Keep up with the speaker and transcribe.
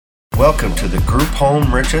Welcome to the Group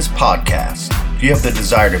Home Riches Podcast. If you have the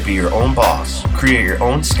desire to be your own boss, create your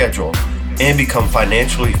own schedule, and become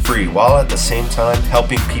financially free while at the same time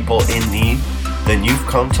helping people in need, then you've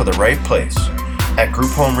come to the right place. At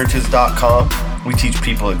GroupHomeRiches.com, we teach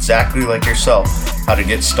people exactly like yourself how to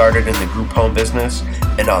get started in the group home business,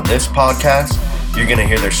 and on this podcast, you're going to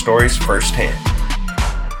hear their stories firsthand.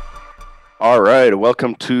 All right,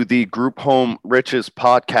 welcome to the Group Home Riches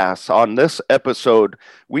Podcast. On this episode,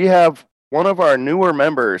 we have one of our newer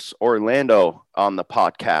members, Orlando, on the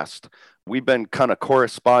podcast. We've been kind of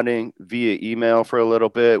corresponding via email for a little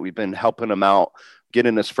bit. We've been helping him out,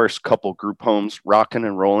 getting his first couple group homes rocking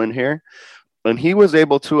and rolling here. And he was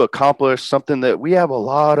able to accomplish something that we have a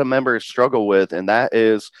lot of members struggle with, and that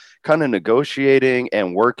is kind of negotiating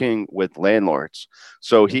and working with landlords.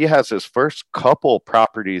 So he has his first couple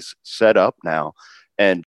properties set up now,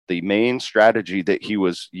 and the main strategy that he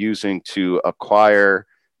was using to acquire,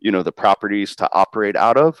 the properties to operate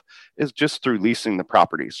out of is just through leasing the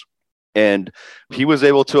properties. And he was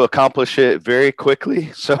able to accomplish it very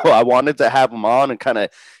quickly. So I wanted to have him on and kind of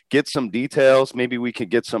get some details. Maybe we could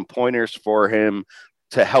get some pointers for him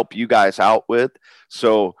to help you guys out with.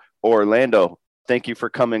 So Orlando, thank you for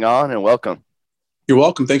coming on and welcome. You're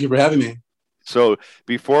welcome. Thank you for having me. So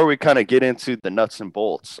before we kind of get into the nuts and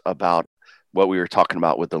bolts about what we were talking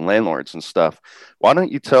about with the landlords and stuff, why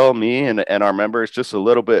don't you tell me and our members just a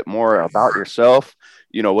little bit more about yourself?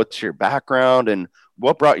 What's your background and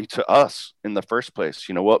what brought you to us in the first place?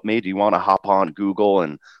 What made you want to hop on Google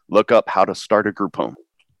and look up how to start a group home?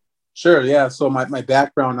 Sure. Yeah. So my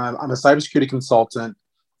background, I'm a cybersecurity consultant.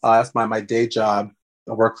 That's my day job.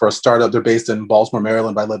 I work for a startup. They're based in Baltimore,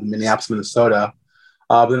 Maryland, but I live in Minneapolis, Minnesota.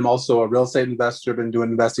 But then I'm also a real estate investor. Been doing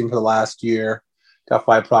investing for the last year. Got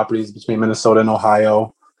 5 properties between Minnesota and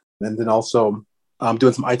Ohio. And then also I'm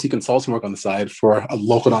doing some IT consulting work on the side for a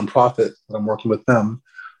local nonprofit that I'm working with them.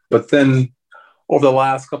 But then over the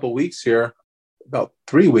last couple of weeks here, about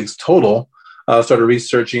 3 weeks total, started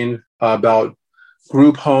researching about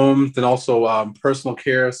group homes and also personal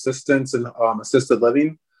care assistance and assisted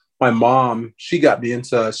living. My mom, she got me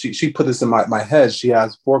into, she put this in my head. She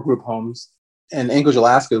has 4 group homes in Anchorage,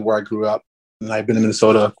 Alaska, where I grew up. And I've been in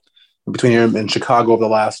Minnesota, between here and Chicago over the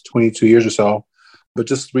last 22 years or so. But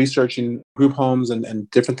just researching group homes and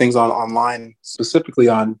different things online, specifically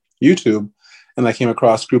on YouTube. And I came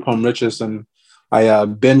across Group Home Riches, and I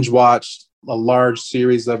binge watched a large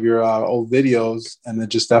series of your old videos. And it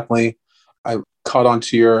just definitely, I caught on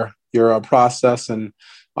to your process and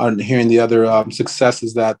on hearing the other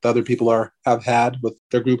successes that the other people have had with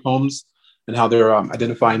their group homes and how they're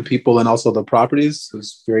identifying people and also the properties. It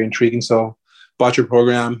was very intriguing. So bought your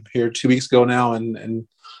program here 2 weeks ago now, and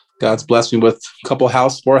God's blessed me with a couple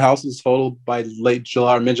 4 houses total by late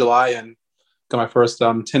July or mid-July, and got my first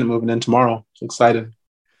tenant moving in tomorrow. So excited.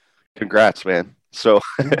 Congrats, man. So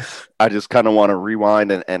I just kind of want to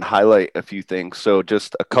rewind and highlight a few things. So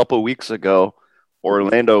just a couple weeks ago,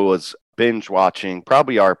 Orlando was binge watching,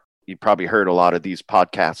 you probably heard a lot of these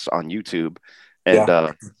podcasts on YouTube.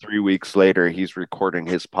 And 3 weeks later, he's recording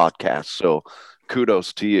his podcast. So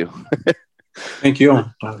kudos to you. Thank you.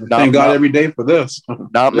 Thank God every day for this.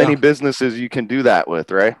 Not many businesses you can do that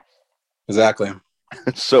with, right? Exactly.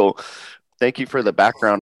 So thank you for the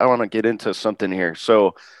background. I want to get into something here.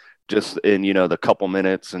 So just in, the couple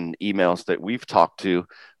minutes and emails that we've talked to,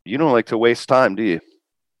 you don't like to waste time, do you?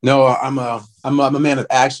 No, I'm a man of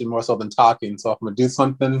action more so than talking. So if I'm going to do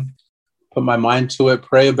something, put my mind to it,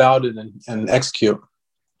 pray about it, and execute.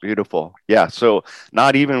 Beautiful. Yeah. So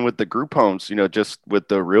not even with the group homes, just with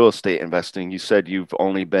the real estate investing, you said you've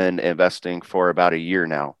only been investing for about a year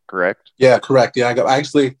now, correct? Yeah, correct. Yeah, I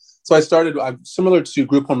started similar to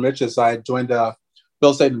Group Home Riches. I joined a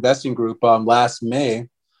real estate investing group last May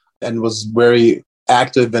and was very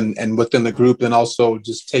active and within the group, and also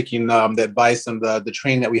just taking the advice and the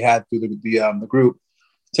training that we had through the group,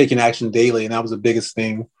 taking action daily. And that was the biggest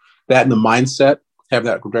thing, that and the mindset. Have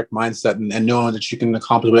that correct mindset and knowing that you can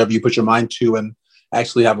accomplish whatever you put your mind to and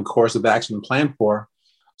actually have a course of action and plan for.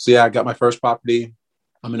 So yeah, I got my first property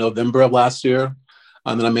in November of last year.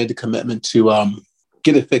 And then I made the commitment to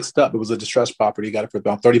get it fixed up. It was a distressed property. Got it for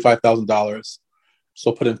about $35,000.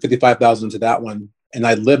 So put in $55,000 into that one. And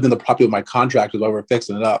I lived in the property with my contractors while we were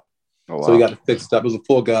fixing it up. Oh, wow. So we got it fixed up. It was a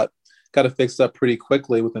full gut. Got it fixed up pretty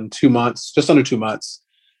quickly within 2 months, just under 2 months.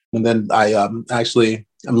 And then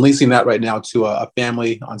I'm leasing that right now to a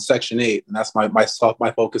family on Section 8. And that's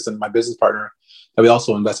my focus and my business partner that we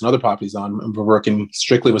also invest in other properties on. And we're working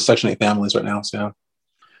strictly with Section 8 families right now. So, yeah.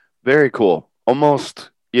 Very cool. Almost,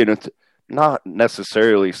 not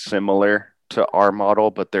necessarily similar to our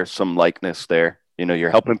model, but there's some likeness there.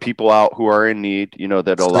 You're helping people out who are in need,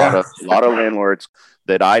 that a lot of landlords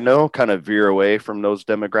that I know kind of veer away from those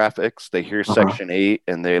demographics. They hear Section 8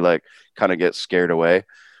 and they like kind of get scared away.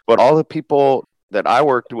 But all the people that I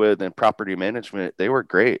worked with in property management, they were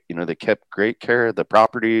great. They kept great care of the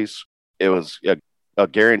properties. It was a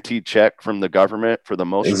guaranteed check from the government for the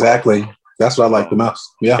most part. Exactly. That's what I like the most.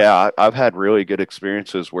 Yeah. Yeah. I've had really good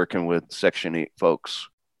experiences working with Section 8 folks.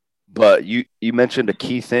 But you mentioned a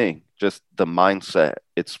key thing, just the mindset.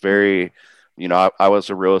 It's very, I was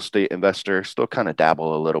a real estate investor, still kind of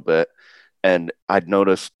dabble a little bit. And I'd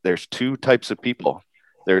noticed there's two types of people.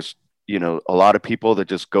 There's, a lot of people that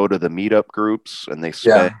just go to the meetup groups and they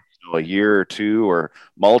spend a year or two or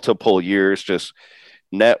multiple years just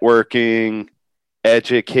networking,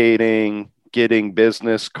 educating, getting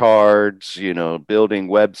business cards, building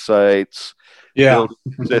websites, building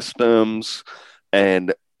systems.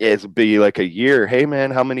 And it'd be like a year. Hey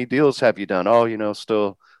man, how many deals have you done? Oh,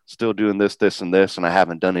 still doing this, and this, and I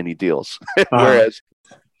haven't done any deals. Whereas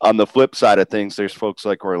on the flip side of things, there's folks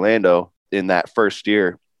like Orlando in that first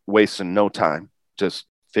year wasting no time, just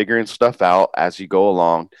figuring stuff out as you go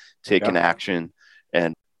along, taking action.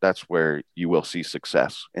 And that's where you will see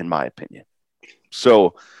success, in my opinion.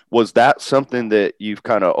 So was that something that you've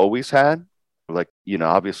kind of always had? Like,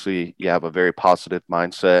 obviously you have a very positive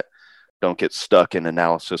mindset. Don't get stuck in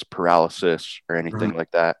analysis paralysis or anything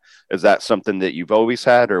like that. Is that something that you've always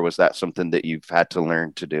had, or was that something that you've had to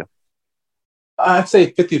learn to do? I'd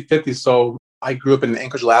say 50-50. So I grew up in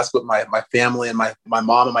Anchorage, Alaska with my family, and my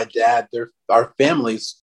mom and my dad. Our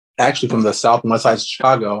families actually from the south and west side of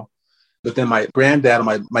Chicago. But then my granddad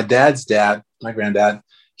and my dad's dad, my granddad,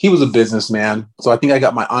 he was a businessman. So I think I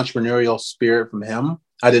got my entrepreneurial spirit from him.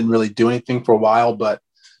 I didn't really do anything for a while, but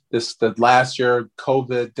the last year,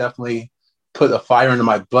 COVID definitely put a fire into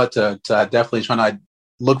my butt to definitely trying to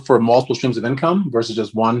look for multiple streams of income versus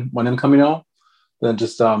just one income, Then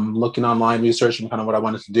just looking online, researching kind of what I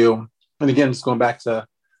wanted to do. And again, just going back to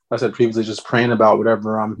what I said previously, just praying about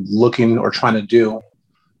whatever I'm looking or trying to do.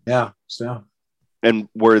 Yeah. So, yeah. And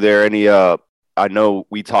were there any, I know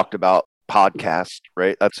we talked about podcasts,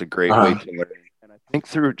 right? That's a great way to learn. And I think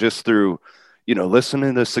through,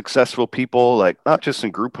 listening to successful people, like not just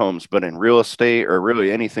in group homes, but in real estate or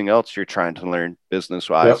really anything else you're trying to learn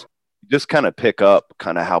business wise, you just kind of pick up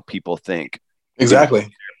kind of how people think.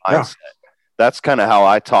 Exactly. Yeah. That's kind of how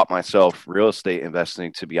I taught myself real estate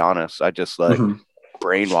investing, to be honest. I just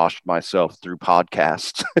brainwashed myself through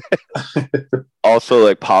podcasts. Also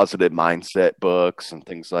like positive mindset books and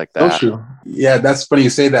things like that. So true. Yeah, that's funny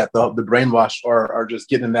you say that, the brainwash or just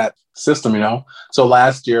getting in that system, So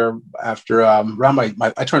last year, after around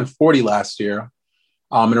I turned 40 last year,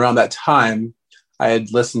 and around that time, I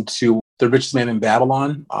had listened to The Richest Man in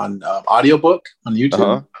Babylon on audiobook on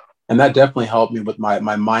YouTube. And that definitely helped me with my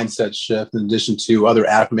mindset shift, in addition to other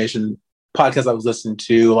affirmation podcasts I was listening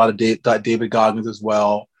to, a lot of David Goggins as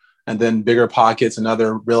well, and then Bigger Pockets and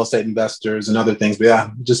other real estate investors and other things. But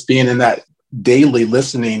yeah, just being in that daily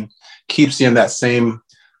listening keeps you in that same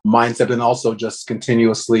mindset, and also just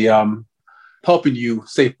continuously helping you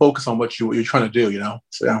stay focused on what you're trying to do,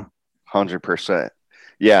 So yeah. 100%.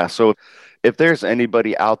 Yeah. So if there's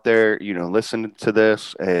anybody out there, listening to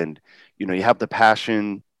this and, you have the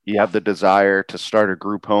passion, you have the desire to start a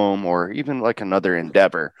group home or even like another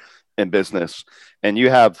endeavor in business, and you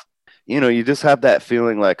have, you just have that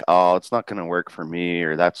feeling like, oh, it's not going to work for me,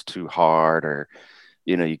 or that's too hard, or,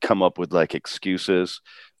 you come up with like excuses.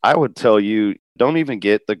 I would tell you, don't even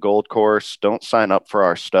get the gold course. Don't sign up for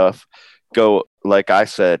our stuff. Go, like I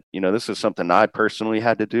said, this is something I personally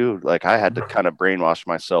had to do. Like I had to kind of brainwash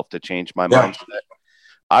myself to change my mindset.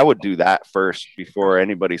 I would do that first before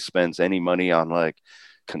anybody spends any money on like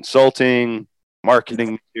consulting,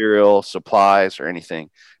 marketing material, supplies, or anything.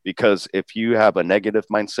 Because if you have a negative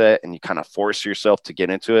mindset and you kind of force yourself to get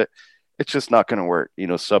into it, it's just not going to work.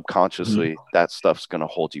 Subconsciously, that stuff's going to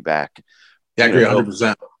hold you back. Yeah, I agree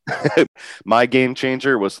 100%. My game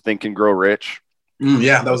changer was Think and Grow Rich.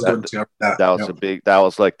 Yeah, that was good too. That was that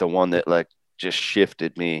was like the one that like just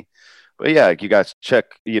shifted me. But yeah, you guys check,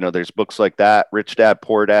 there's books like that. Rich Dad,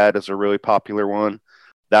 Poor Dad is a really popular one.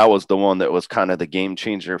 That was the one that was kind of the game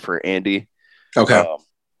changer for Andy. Okay.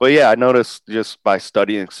 But yeah, I noticed just by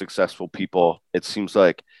studying successful people, it seems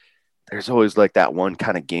like there's always like that one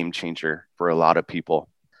kind of game changer for a lot of people.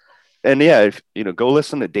 And yeah, if, go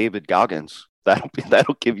listen to David Goggins.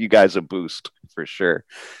 That'll give you guys a boost for sure.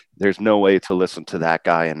 There's no way to listen to that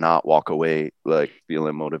guy and not walk away like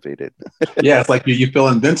feeling motivated. Yeah, it's like you feel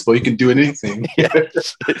invincible. You can do anything.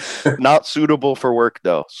 Yes. Not suitable for work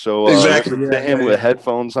though. So exactly. listen to him with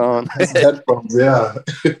headphones on. Headphones, yeah.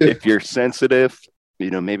 If you're sensitive,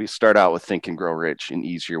 maybe start out with Think and Grow Rich and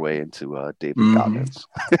ease your way into David Goggins.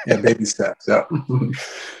 Yeah, baby steps. Yeah.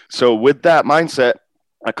 So with that mindset,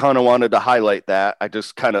 I kind of wanted to highlight that. I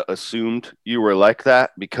just kind of assumed you were like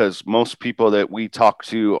that because most people that we talk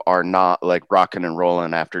to are not like rocking and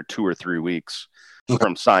rolling after 2 or 3 weeks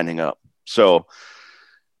from signing up. So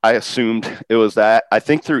I assumed it was that. I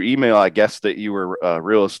think through email, I guessed that you were a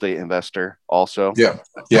real estate investor also. Yeah.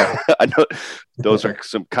 Yeah. I know those are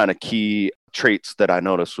some kind of key traits that I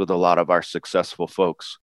noticed with a lot of our successful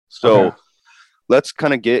folks. So let's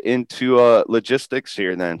kind of get into logistics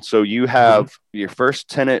here then. So you have your first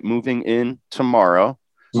tenant moving in tomorrow.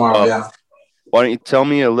 Yeah. Why don't you tell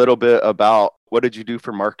me a little bit about what did you do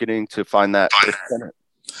for marketing to find that first tenant?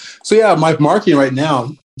 So yeah, my marketing right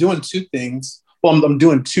now, doing 2 things. Well, I'm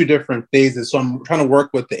doing 2 different phases. So I'm trying to work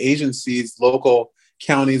with the agencies, local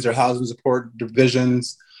counties or housing support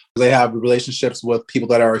divisions. They have relationships with people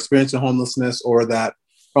that are experiencing homelessness or that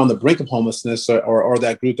are on the brink of homelessness or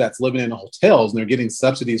that group that's living in hotels and they're getting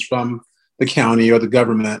subsidies from the county or the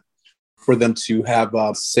government for them to have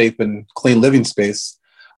a safe and clean living space.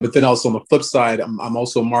 But then also on the flip side, I'm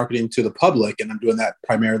also marketing to the public, and I'm doing that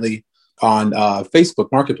primarily on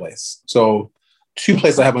Facebook Marketplace. So 2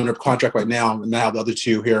 places I have under contract right now, and now the other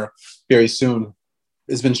 2 here very soon.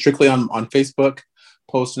 It's been strictly on Facebook,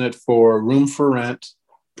 posting it for room for rent,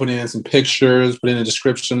 putting in some pictures, putting in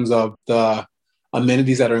descriptions of the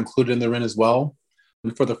amenities that are included in the rent as well.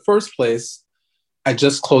 And for the first place, I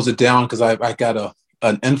just closed it down because I got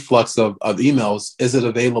an influx of emails. Is it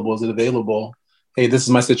available? Is it available? Hey, this is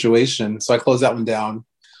my situation. So I closed that one down.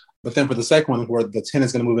 But then for the second one, where the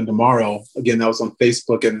tenant's going to move in tomorrow, again, that was on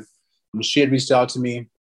Facebook. And she had reached out to me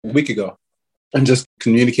a week ago and just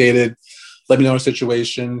communicated, let me know her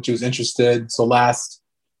situation. She was interested. So last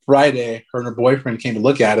Friday, her and her boyfriend came to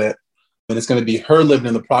look at it. And it's going to be her living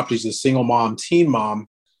in the property. She's a single mom, teen mom.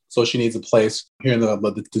 So she needs a place here in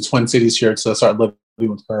the Twin Cities here to start living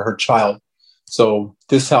with her child. So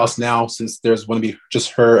this house now, since there's going to be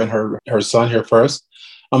just her and her son here first,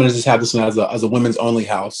 I'm going to just have this one as a women's only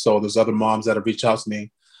house. So there's other moms that have reached out to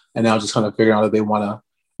me and now just kind of figuring out if they want to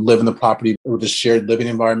live in the property with a shared living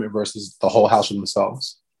environment versus the whole house for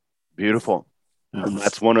themselves. Beautiful. And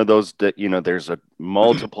that's one of those that, there's a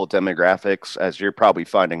multiple demographics, as you're probably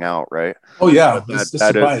finding out, right? Oh, yeah.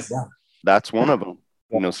 That's one of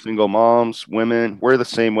them. Single moms, women, we're the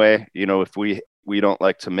same way. If we don't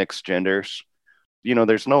like to mix genders,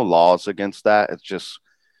 there's no laws against that. It's just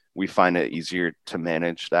we find it easier to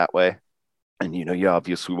manage that way. And, you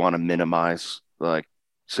obviously want to minimize like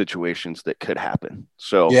situations that could happen.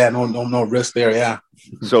 So yeah, no risk there. Yeah.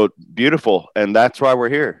 So beautiful. And that's why we're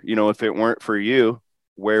here. If it weren't for you,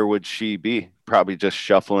 where would she be? Probably just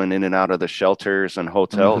shuffling in and out of the shelters and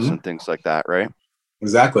hotels and things like that, right?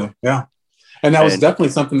 Exactly. Yeah. And that was definitely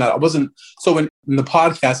something that I wasn't. So in the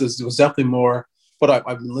podcast, it was definitely more what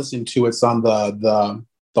I've been listening to. It's on the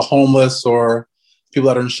homeless or people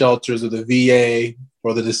that are in shelters or the VA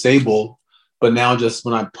or the disabled. But now just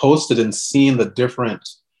when I posted and seeing the different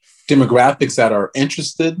demographics that are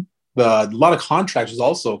interested, a lot of contractors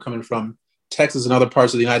also coming from Texas and other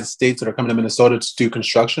parts of the United States that are coming to Minnesota to do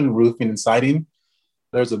construction, roofing, and siding.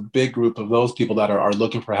 There's a big group of those people that are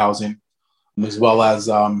looking for housing, as well as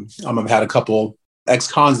I've had a couple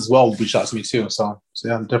ex-cons as well reach out to me too. So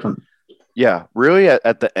yeah, different. Yeah, really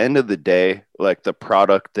at the end of the day, like the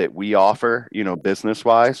product that we offer,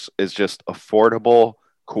 business-wise is just affordable,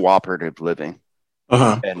 cooperative living.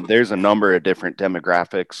 And there's a number of different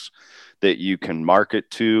demographics that you can market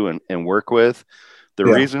to and work with. The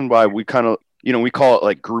reason why we kind of, we call it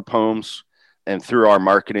like group homes, and through our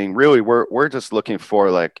marketing, really we're just looking for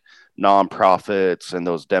like nonprofits and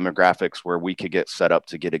those demographics where we could get set up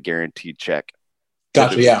to get a guaranteed check.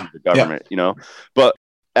 Gotcha. Yeah. The government, but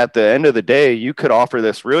at the end of the day, you could offer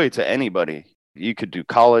this really to anybody. You could do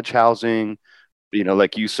college housing,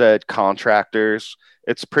 like you said, contractors.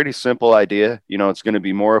 It's a pretty simple idea. It's going to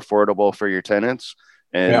be more affordable for your tenants,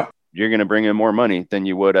 and you're going to bring in more money than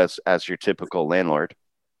you would as your typical landlord.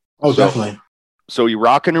 Oh, definitely. So you're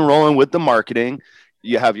rocking and rolling with the marketing.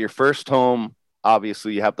 You have your first home.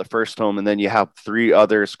 Obviously, you have the first home, and then you have 3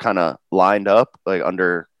 others kind of lined up, like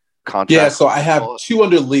under contract. Yeah, so I have 2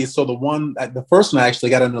 under lease. So the first one I actually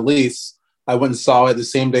got under lease. I went and saw it the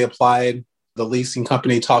same day, applied. The leasing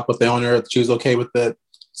company talked with the owner. She was okay with it.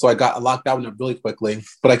 So I locked that one up really quickly,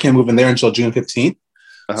 but I can't move in there until June 15th.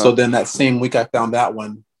 So then that same week I found that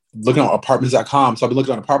one, looking on apartments.com. So I've been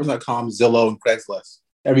looking on apartments.com, Zillow, and Craigslist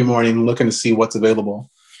every morning, looking to see what's available,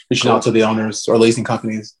 reaching out to the owners or leasing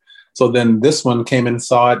companies. So then this one came in,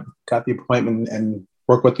 saw it, got the appointment, and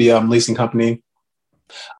worked with the leasing company.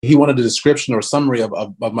 He wanted a description or summary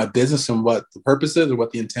of my business and what the purpose is or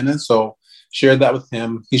what the intent is. So shared that with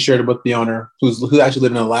him. He shared it with the owner who actually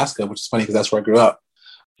lived in Alaska, which is funny because that's where I grew up,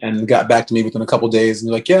 and got back to me within a couple of days. And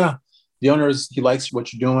he's like, yeah, the he likes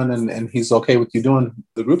what you're doing and he's okay with you doing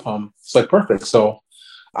the group home. It's like, perfect. So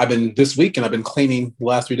I've been cleaning the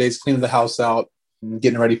last 3 days, cleaning the house out and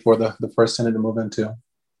getting ready for the first tenant to move into.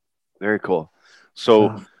 Very cool.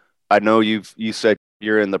 So I know you said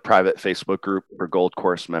you're in the private Facebook group for Gold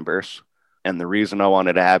Course members. And the reason I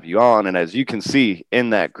wanted to have you on, and as you can see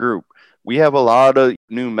in that group, we have a lot of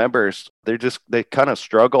new members. They kind of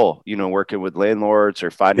struggle, working with landlords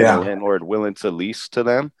or finding a landlord willing to lease to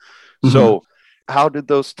them. So how did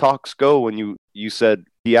those talks go when you said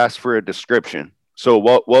he asked for a description? So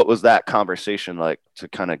what was that conversation like to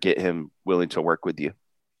kind of get him willing to work with you?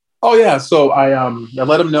 Oh, yeah. So I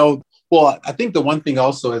let him know. Well, I think the one thing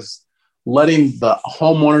also is letting the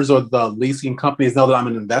homeowners or the leasing companies know that I'm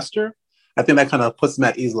an investor. I think that kind of puts them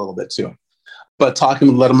at ease a little bit too. But talking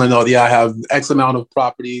to let them know, I have X amount of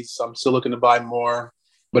properties. I'm still looking to buy more,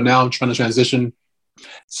 but now I'm trying to transition.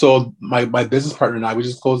 So my business partner and I, we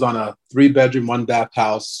just closed on a 3-bedroom, 1-bath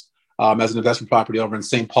house as an investment property over in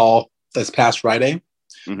St. Paul this past Friday.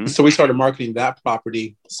 So we started marketing that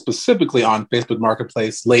property specifically on Facebook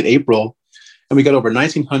Marketplace late April. And we got over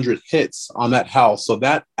 1,900 hits on that house. So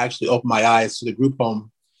that actually opened my eyes to the group home,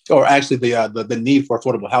 or actually the need for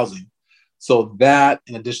affordable housing. So that,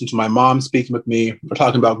 in addition to my mom speaking with me, we're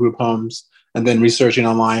talking about group homes, and then researching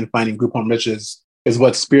online, finding Group Home Riches is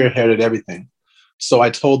what spearheaded everything. So I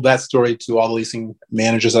told that story to all the leasing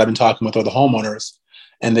managers that I've been talking with, or the homeowners,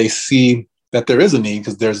 and they see that there is a need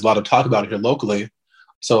because there's a lot of talk about it here locally.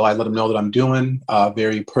 So I let them know that I'm doing a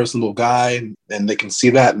very personable guy, and they can see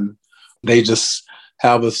that, and they just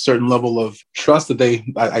have a certain level of trust that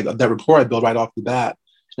that rapport I build right off the bat.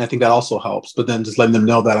 And I think that also helps. But then just letting them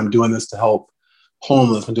know that I'm doing this to help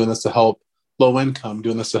homeless, I'm doing this to help low income,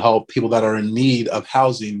 doing this to help people that are in need of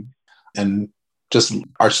housing, and just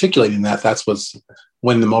articulating that's what's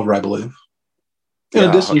winning them over, I believe. In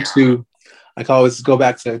addition to, I can always go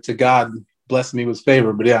back to God blessing me with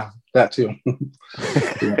favor, but that too.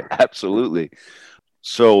 Absolutely.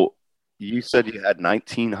 So you said you had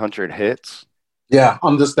 1,900 hits? Yeah,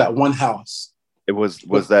 on just that one house. It was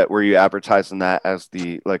that, were you advertising that as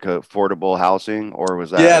like affordable housing, or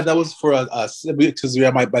was that? Yeah, that was for us, because we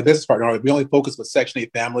have my business partner. We only focus with Section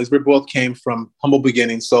 8 families. We both came from humble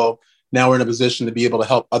beginnings. So now we're in a position to be able to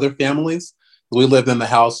help other families. We lived in the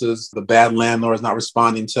houses, the bad landlord is not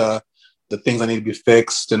responding to the things that need to be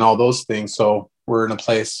fixed and all those things. So we're in a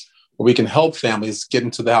place where we can help families get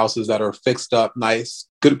into the houses that are fixed up, nice,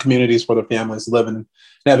 good communities for their families to live in and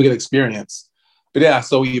have a good experience. But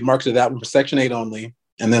so we marketed that one for Section 8 only.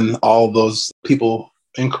 And then all those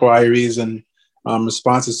inquiries and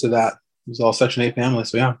responses to that was all Section 8 families.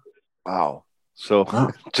 So Wow.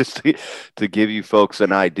 So just to give you folks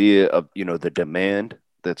an idea of, the demand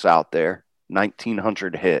that's out there,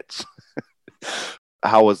 1,900 hits.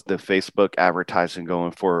 How was the Facebook advertising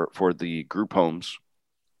going for the group homes?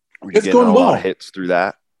 Were you getting a lot of hits through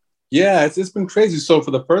that? Yeah, it's been crazy. So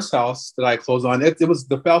for the first house that I closed on, it was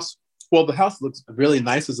the house. Well, the house looks really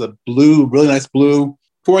nice. It's a really nice blue,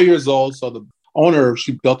 4 years old. So the owner,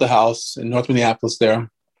 she built the house in North Minneapolis there.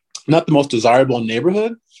 Not the most desirable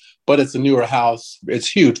neighborhood, but it's a newer house.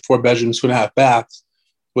 It's huge, 4 bedrooms, 2.5 baths,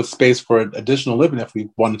 with space for additional living if we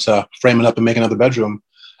wanted to frame it up and make another bedroom.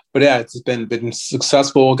 But it's been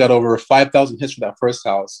successful. Got over 5,000 hits for that first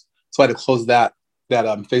house. So I had to close that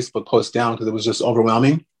Facebook post down because it was just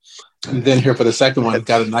overwhelming. And then here for the second one,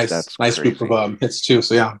 got a nice group of hits too.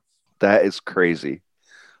 So that is crazy.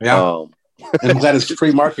 Yeah. And I'm glad it's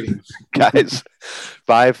free marketing. Guys,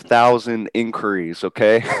 5,000 inquiries.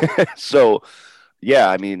 Okay. So,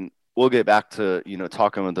 I mean, we'll get back to,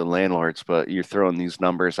 talking with the landlords, but you're throwing these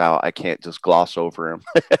numbers out. I can't just gloss over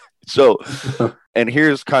them. So, and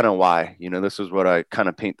here's kind of why, this is what I kind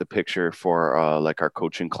of paint the picture for like our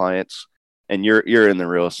coaching clients. And you're in the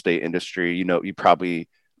real estate industry. You probably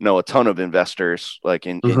know a ton of investors like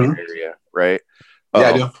in your area, right? Yeah,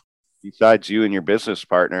 I do. Besides you and your business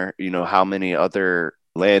partner, how many other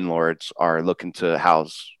landlords are looking to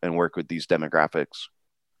house and work with these demographics?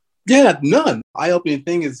 Yeah, none. Eye-opening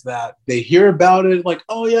thing is that they hear about it like,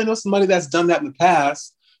 oh yeah, I know somebody that's done that in the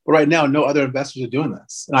past, But right now, no other investors are doing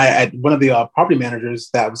this. And one of the property managers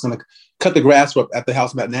that was going to cut the grass at the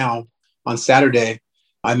house I'm at now on Saturday,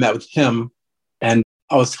 I met with him and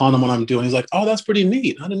I was telling him what I'm doing. He's like, "Oh, that's pretty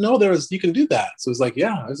neat. I didn't know you can do that." So it's like,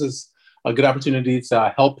 yeah, this is a good opportunity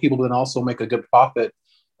to help people, but then also make a good profit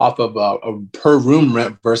off of a per room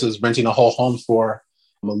rent versus renting a whole home for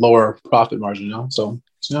a lower profit margin, So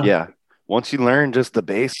yeah. Once you learn just the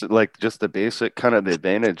basic kind of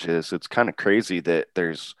advantages, it's kind of crazy that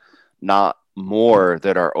there's not more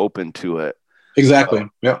that are open to it. Exactly.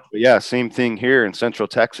 Yeah. Same thing here in Central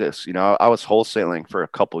Texas. I was wholesaling for a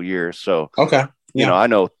couple years. So, okay. Yeah. I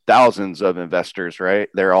know thousands of investors, right?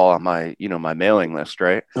 They're all on my mailing list,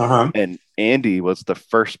 right? Uh-huh. And Andy was the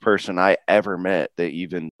first person I ever met that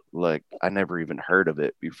I never even heard of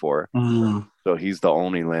it before. So he's the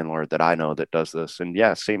only landlord that I know that does this. And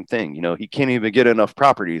yeah, same thing. He can't even get enough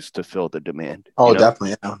properties to fill the demand. Oh,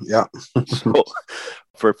 definitely. Yeah. So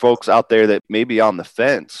for folks out there that may be on the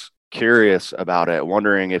fence, curious about it,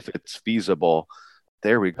 wondering if it's feasible,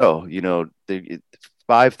 there we go.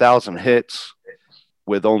 5,000 hits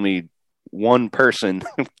with only one person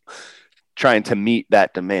trying to meet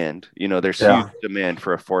that demand. There's huge demand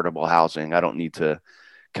for affordable housing. I don't need to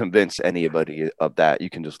convince anybody of that. You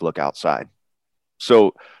can just look outside.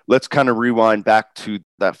 So let's kind of rewind back to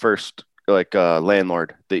that first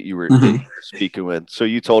landlord that you were speaking with. So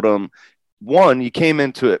you told him, one, you came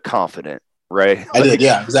into it confident, right? I did.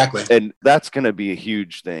 Yeah, exactly. And that's going to be a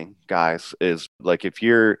huge thing, guys, is if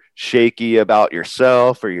you're shaky about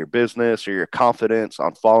yourself or your business or your confidence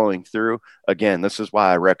on following through, again, this is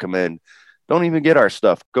why I recommend don't even get our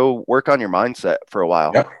stuff. Go work on your mindset for a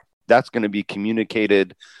while. Yep. That's going to be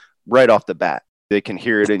communicated right off the bat. They can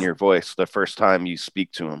hear it in your voice the first time you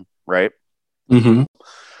speak to them, right? Mm-hmm.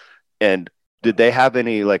 And did they have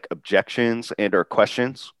any objections and or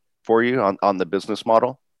questions for you on the business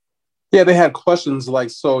model? Yeah, they had questions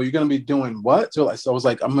so you're going to be doing what? So I was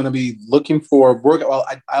like, I'm going to be looking for work. Well,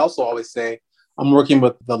 I also always say I'm working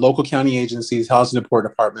with the local county agencies, housing and support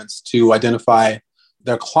departments to identify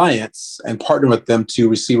their clients and partner with them to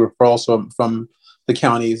receive referrals from the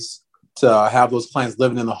counties to have those clients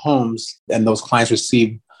living in the homes, and those clients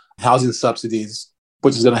receive housing subsidies,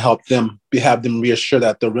 which is going to help them have them reassure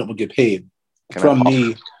that the rent will get paid from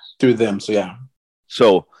me through them. So, yeah.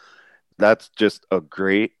 So that's just a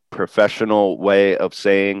great professional way of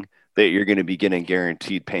saying that you're going to be getting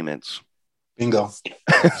guaranteed payments. Bingo.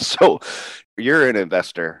 So you're an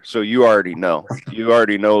investor, so you already know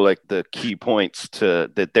the key points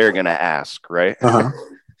that they're going to ask, right?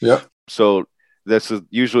 Yep. So this is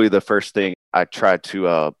usually the first thing I try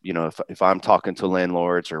to, if I'm talking to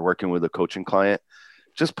landlords or working with a coaching client,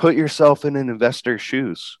 just put yourself in an investor's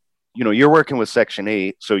shoes. You're working with Section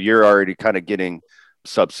 8, so you're already kind of getting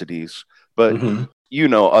subsidies, but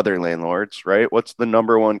other landlords, right? What's the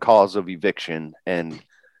number one cause of eviction and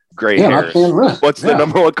gray hairs? What's the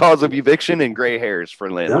number one cause of eviction and gray hairs for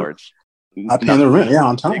landlords? Not paying the rent,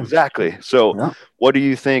 on time. Exactly. So what do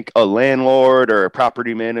you think a landlord or a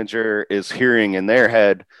property manager is hearing in their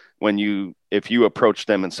head if you approach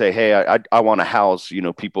them and say, hey, I want to house,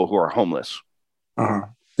 people who are homeless?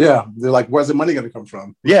 Yeah. They're like, where's the money going to come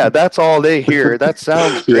from? Yeah, that's all they hear. That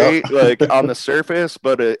sounds great, on the surface,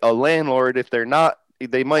 but a landlord, if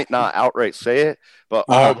they might not outright say it, but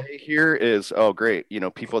all they hear is, oh, great,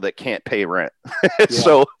 people that can't pay rent.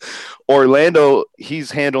 So Orlando,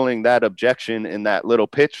 he's handling that objection in that little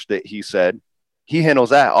pitch that he said. He handles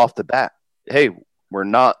that off the bat. Hey, we're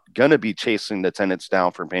not going to be chasing the tenants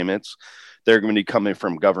down for payments. They're going to be coming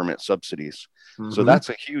from government subsidies. So that's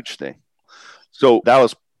a huge thing. So that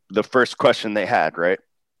was the first question they had, right?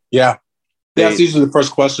 Yeah. That's usually the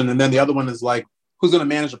first question. And then the other one is who's going to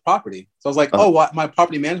manage the property? So I was like, my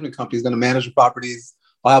property management company is going to manage the properties.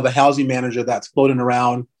 I'll have a housing manager that's floating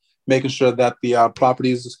around, making sure that the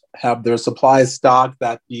properties have their supplies stocked,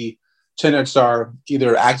 that the tenants are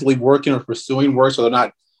either actively working or pursuing work, so they're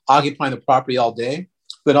not occupying the property all day,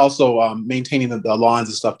 but also maintaining the lawns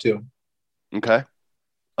and stuff too. Okay.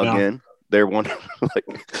 Again, they're one.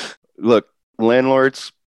 Look,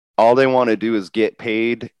 landlords, all they want to do is get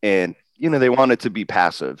paid, and they want it to be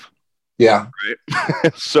passive. Yeah.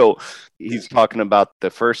 Right. So he's talking about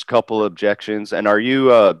the first couple objections. And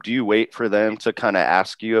do you wait for them to kind of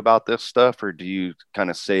ask you about this stuff, or do you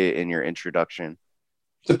kind of say it in your introduction?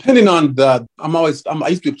 Depending on I used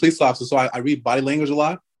to be a police officer, so I read body language a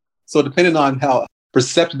lot. So depending on how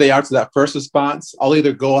receptive they are to that first response, I'll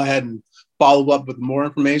either go ahead and follow up with more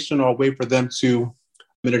information or wait for them to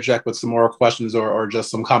interject with some more questions or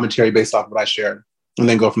just some commentary based off what I shared, and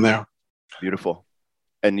then go from there. Beautiful.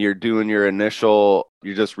 And you're doing your initial,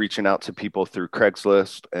 you're just reaching out to people through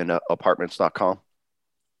Craigslist and apartments.com?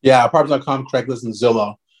 Yeah, apartments.com, Craigslist, and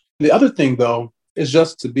Zillow. The other thing, though, is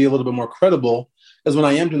just to be a little bit more credible, is when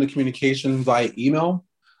I am doing the communication via email,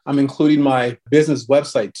 I'm including my business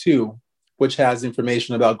website too, which has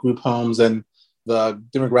information about group homes and the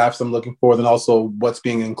demographics I'm looking for, then also what's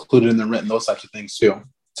being included in the rent and those types of things too.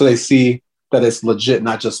 So they see that it's legit,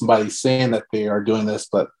 not just somebody saying that they are doing this,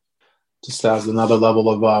 but just as another level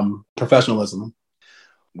of professionalism.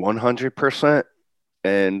 100%.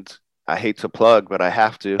 And I hate to plug, but I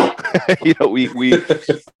have to. We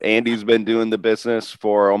Andy's been doing the business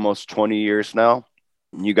for almost 20 years now.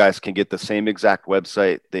 You guys can get the same exact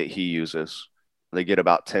website that he uses. They get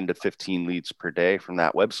about 10 to 15 leads per day from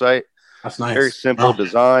that website. That's nice. Very simple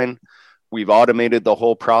design. We've automated the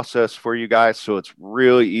whole process for you guys, so it's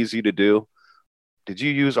really easy to do. Did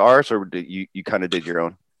you use ours, or did you kind of did your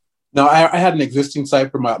own? No, I had an existing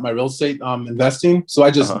site for my real estate investing, so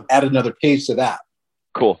I just added another page to that.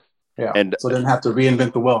 Cool. Yeah, and so I didn't have to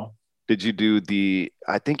reinvent the wheel. Did you do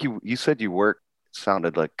I think you said you worked,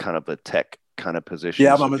 sounded like kind of a tech kind of position.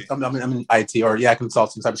 Yeah, I'm in IT or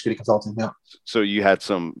consulting, cybersecurity consulting. Yeah. So you had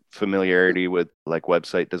some familiarity with like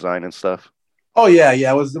website design and stuff? Oh yeah.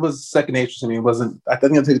 It was second nature to me. It wasn't. I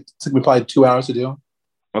think it took me probably 2 hours to do.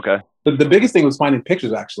 Okay. But the biggest thing was finding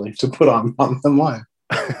pictures actually to put online.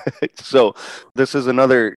 So this is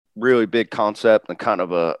another really big concept and kind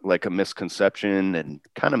of a misconception and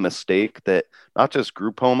kind of mistake that not just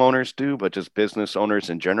group homeowners do, but just business owners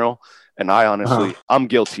in general. And I honestly, I'm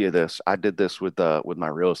guilty of this. I did this with my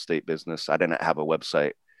real estate business. I didn't have a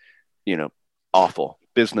website, awful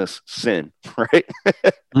business sin, right?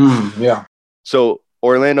 Yeah. So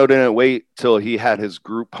Orlando didn't wait till he had his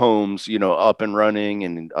group homes, up and running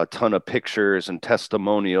and a ton of pictures and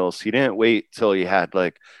testimonials. He didn't wait till he had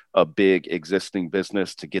like a big existing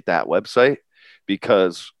business to get that website,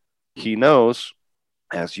 because he knows,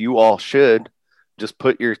 as you all should, just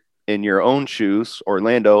put in your own shoes.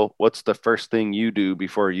 Orlando, what's the first thing you do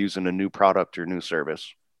before using a new product or new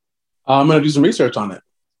service? I'm going to do some research on it.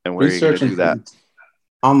 And where are you going to do that?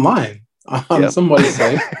 Online. On somebody's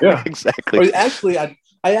site. Yeah, exactly. Or actually, I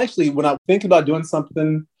actually, when I think about doing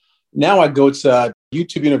something, now I go to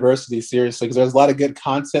YouTube University seriously, because there's a lot of good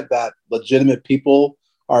content that legitimate people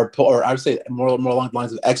or I would say more along the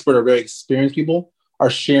lines of expert or very experienced people are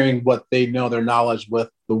sharing what they know, their knowledge with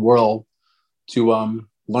the world to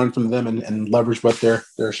learn from them and leverage what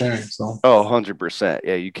they're sharing. So 100%.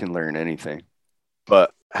 Yeah, you can learn anything.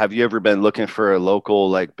 But have you ever been looking for a local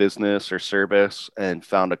like business or service and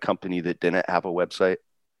found a company that didn't have a website?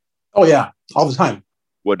 Oh yeah, all the time.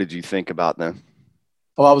 What did you think about them?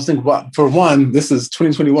 Oh, I was thinking, well, for one, this is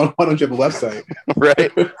 2021. Why don't you have a website?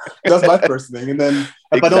 Right. That's my first thing. And then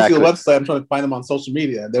if I don't see the website, I'm trying to find them on social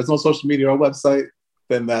media. If there's no social media or website,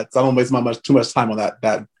 then I don't waste too much time on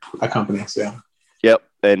that company. So yeah. Yep.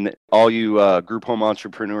 And all you group home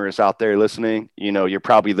entrepreneurs out there listening, you're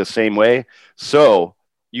probably the same way. So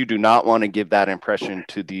you do not want to give that impression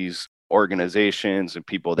to these organizations and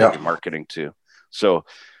people that you're marketing to. So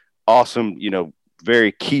awesome,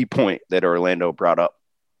 very key point that Orlando brought up.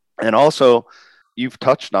 And also, you've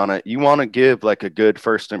touched on it. You want to give like a good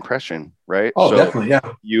first impression, right? Oh, so definitely, yeah.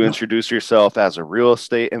 You introduce yourself as a real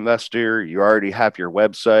estate investor. You already have your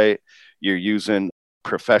website. You're using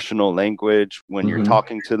professional language when you're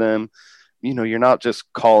talking to them. You're not just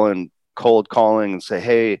cold calling and say,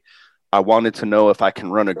 hey, I wanted to know if I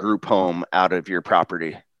can run a group home out of your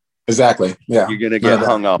property. Exactly. Yeah. You're going to get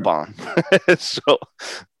hung up on. So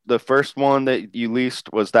the first one that you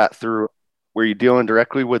leased, was that were you dealing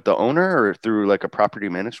directly with the owner or through like a property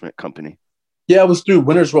management company? Yeah, it was through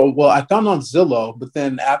Winners Row. Well, I found it on Zillow, but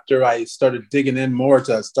then after I started digging in more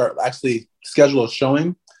to start actually schedule a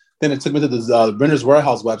showing, then it took me to the Renters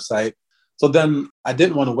Warehouse website. So then I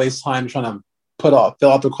didn't want to waste time trying to fill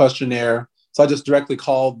out the questionnaire. So I just directly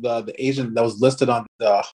called the agent that was listed on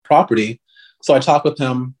the property. So I talked with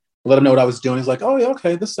him, let him know what I was doing. He's like, oh, yeah,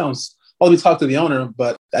 okay, let me talk to the owner,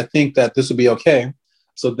 but I think that this would be okay.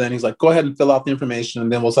 So then he's like, go ahead and fill out the information,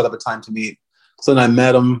 and then we'll set up a time to meet. So then I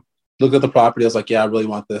met him, looked at the property. I was like, yeah, I really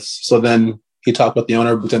want this. So then he talked with the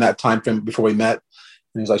owner within that time frame before we met.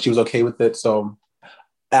 And he was like, she was okay with it. So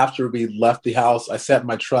after we left the house, I sat in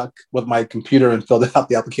my truck with my computer and filled out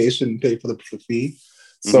the application and paid for the fee.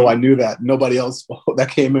 So I knew that nobody else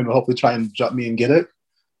that came in will hopefully try and jump me and get it.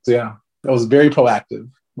 So yeah, I was very proactive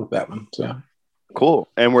with that one. So yeah. Cool.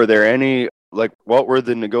 And were there any, what were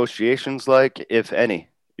the negotiations like, if any?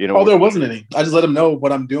 There wasn't any. I just let them know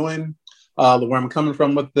what I'm doing, where I'm coming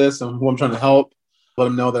from with this and who I'm trying to help. Let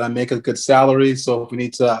them know that I make a good salary. So if we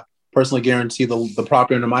need to personally guarantee the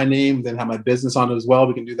property under my name, then have my business on it as well.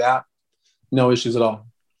 We can do that. No issues at all.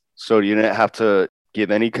 So you didn't have to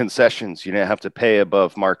give any concessions. You didn't have to pay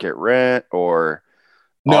above market rent or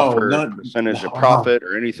offer a percentage of profit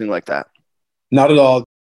or anything like that. Not at all.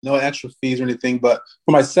 No extra fees or anything. But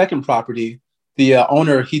for my second property, the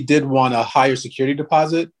owner, he did want a higher security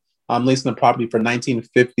deposit. I'm leasing the property for $1,950.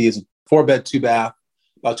 It's a 4-bed, 2-bath,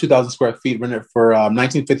 about 2,000 square feet, rented for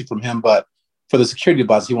 $1,950 from him. But for the security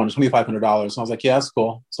deposit, he wanted $2,500. So I was like, yeah, that's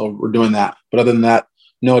cool. So we're doing that. But other than that,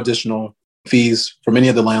 no additional fees from any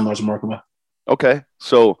of the landlords I'm working with. Okay.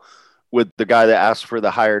 So with the guy that asked for the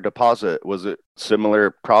higher deposit, was it similar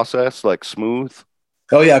process, like smooth?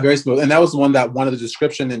 Oh, yeah, very smooth. And that was the one that wanted the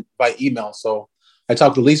description by email. So I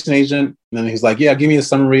talked to the leasing agent, and then he's like, yeah, give me a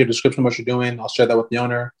summary or description of what you're doing. I'll share that with the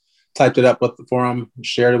owner. Typed it up for him,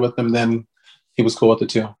 shared it with him. Then he was cool with it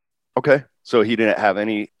too. Okay. So he didn't have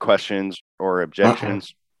any questions or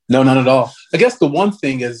objections? No, none at all. I guess the one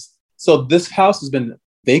thing is, so this house has been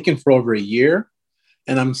vacant for over a year,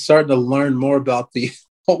 and I'm starting to learn more about the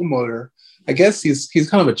homeowner. I guess he's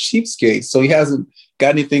kind of a cheapskate, so he hasn't got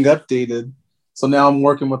anything updated. So now I'm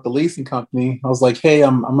working with the leasing company. I was like, hey,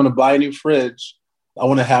 I'm going to buy a new fridge. I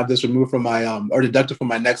want to have this removed from my or deducted from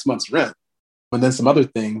my next month's rent, and then some other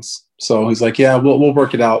things. So he's like, yeah, we'll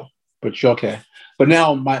work it out, but you're okay. But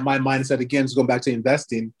now my mindset again is going back to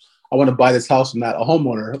investing. I want to buy this house from a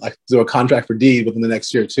homeowner, like do a contract for deed within the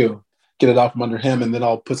next year or two, get it off from under him, and then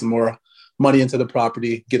I'll put some more money into the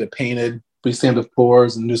property, get it painted, resand the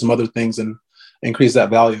floors, and do some other things and increase that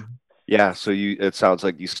value. Yeah. So it sounds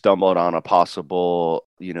like you stumbled on a possible,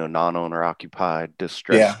 non-owner occupied,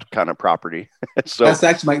 distressed kind of property. So that's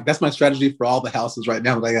actually my strategy for all the houses right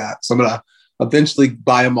now that I got. So I'm going to eventually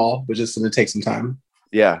buy them all, but just going to take some time.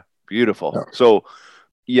 Yeah. Beautiful. Yeah. So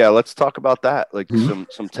yeah, let's talk about that. Like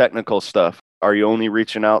some technical stuff. Are you only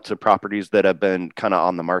reaching out to properties that have been kind of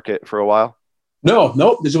on the market for a while?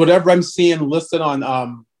 No. This is whatever I'm seeing listed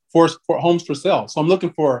on for homes for sale. So I'm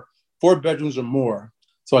looking for 4 bedrooms or more,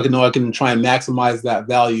 so I can try and maximize that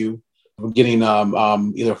value of getting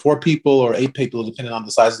either 4 people or 8 people, depending on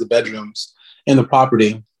the size of the bedrooms in the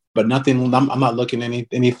property. But nothing. I'm not looking at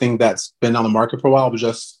anything that's been on the market for a while, but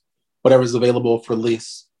just whatever's available for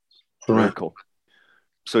lease. Very cool.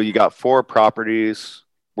 So you got 4 properties,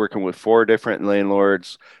 working with 4 different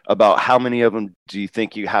landlords. About how many of them do you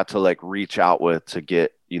think you had to reach out with to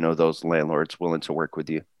get, those landlords willing to work with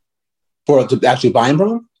you? To actually buy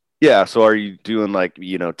them? Yeah. So are you doing 10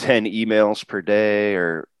 emails per day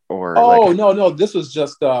or? No. This was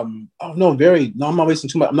just, I'm not wasting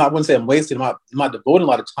too much. I wouldn't say I'm wasting. I'm not devoting a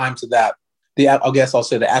lot of time to that. I guess I'll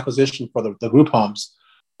say the acquisition for the group homes.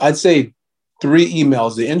 I'd say 3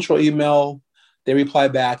 emails, the intro email, they reply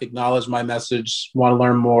back, acknowledge my message, want to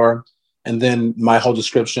learn more, and then my whole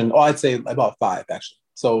description. I'd say about 5 actually.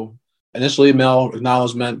 So initial email,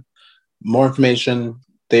 acknowledgement, more information,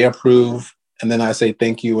 they approve, and then I say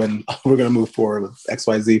thank you, and we're going to move forward with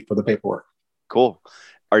XYZ for the paperwork. Cool.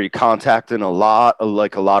 Are you contacting a lot of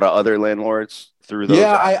other landlords through those?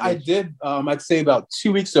 Yeah, I did. I'd say about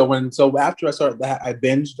 2 weeks ago. After I started that, I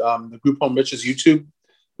binged the Group Home Riches YouTube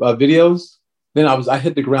videos. Then I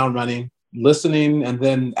hit the ground running, listening, and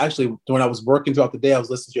then actually when I was working throughout the day, I was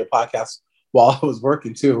listening to your podcast while I was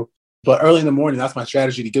working too. But early in the morning, that's my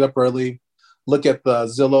strategy, to get up early, look at the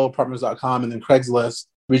Zillow, Apartments.com, and then Craigslist,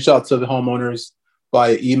 reach out to the homeowners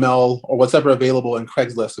by email or whatever available in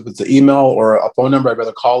Craigslist. If it's an email or a phone number, I'd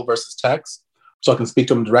rather call versus text so I can speak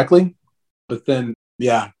to them directly. But then,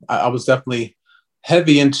 yeah, I was definitely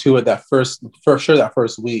heavy into it that first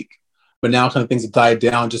week. But now kind of things have died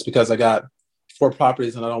down just because I got 4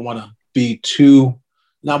 properties and I don't want to be too,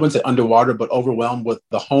 not I wouldn't say underwater, but overwhelmed with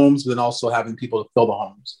the homes, but then also having people to fill the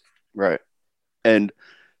homes. Right. And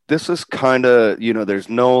this is kind of, there's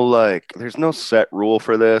no set rule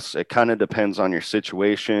for this. It kind of depends on your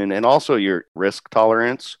situation and also your risk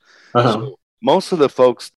tolerance. So most of the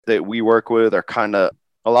folks that we work with are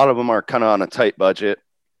a lot of them are kind of on a tight budget.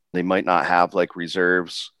 They might not have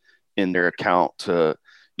reserves in their account to,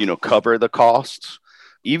 cover the costs.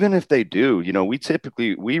 Even if they do,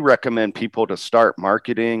 we recommend people to start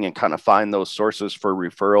marketing and kind of find those sources for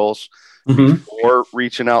referrals before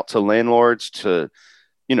reaching out to landlords to,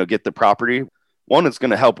 get the property. One, it's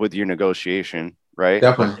going to help with your negotiation, right?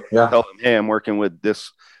 Definitely. Yeah. Tell them, hey, I'm working with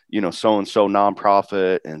this, so-and-so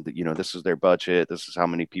nonprofit, and, this is their budget. This is how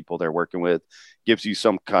many people they're working with. Gives you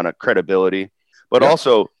some kind of credibility, but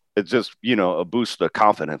also it's just, a boost of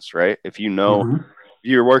confidence, right? If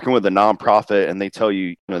you're working with a nonprofit and they tell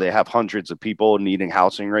you, they have hundreds of people needing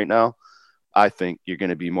housing right now, I think you're going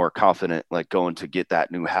to be more confident, like going to get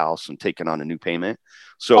that new house and taking on a new payment. Oh,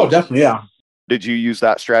 So definitely. Yeah. did you use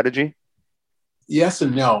that strategy? Yes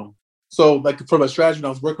and no. So, like from a strategy, when I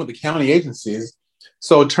was working with the county agencies.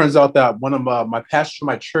 So it turns out that one of my pastors from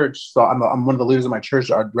my church, so I'm one of the leaders of my church,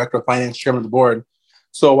 our director of finance, chairman of the board.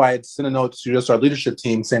 So I had sent a note to just our leadership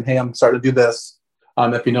team saying, "Hey, I'm starting to do this.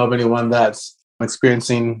 If you know of anyone that's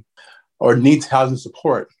experiencing or needs housing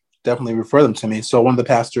support, definitely refer them to me." So one of the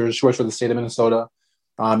pastors, she works for the state of Minnesota,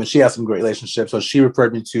 and she has some great relationships. So she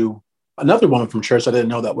referred me to another woman from church. I didn't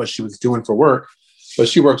know that what she was doing for work, but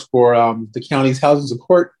she works for the county's housing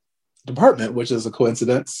support department, which is a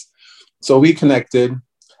coincidence. So we connected,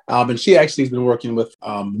 and she actually has been working with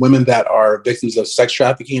women that are victims of sex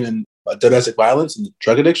trafficking and domestic violence and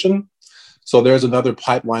drug addiction. So there's another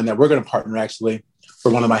pipeline that we're going to partner actually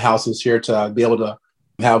for one of my houses here to be able to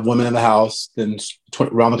have women in the house and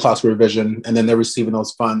around the clock supervision, and then they're receiving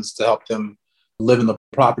those funds to help them live in the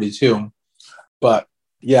property too. But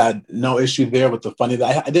yeah, no issue there with the funding.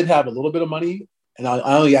 I did have a little bit of money, and I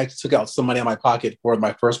only actually took out some money out of my pocket for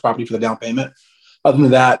my first property for the down payment. Other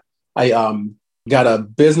than that, I got a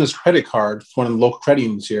business credit card for one of the local credit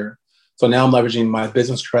unions here. So now I'm leveraging my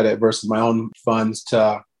business credit versus my own funds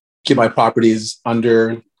to get my properties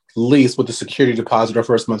under lease with the security deposit or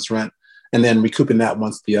first month's rent, and then recouping that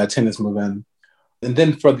once the tenants move in. And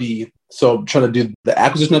then so trying to do the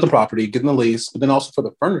acquisition of the property, getting the lease, but then also for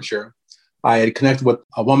the furniture, I had connected with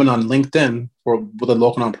a woman on LinkedIn with a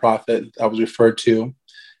local nonprofit I was referred to.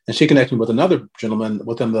 And she connected with another gentleman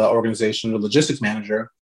within the organization, the logistics manager,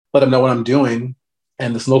 let them know what I'm doing.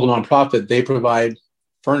 And this local nonprofit, they provide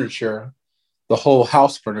furniture, the whole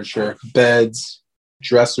house furniture, beds,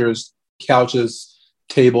 dressers, couches,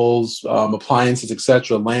 tables, appliances,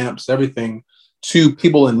 etc., lamps, everything to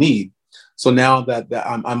people in need. So now that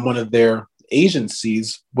I'm one of their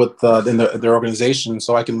agencies in their organization,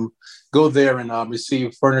 so I can go there and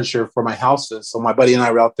receive furniture for my houses. So my buddy and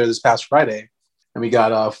I were out there this past Friday, and we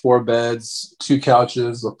got 4 beds, 2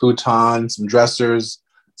 couches, a futon, some dressers.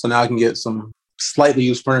 So now I can get some slightly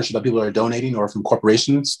used furniture that people are donating or from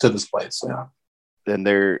corporations to this place. Yeah. Then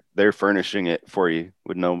they're furnishing it for you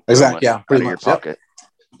with no Exactly. Yeah. Pretty out much. of your pocket. Yep.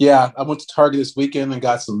 Yeah. I went to Target this weekend and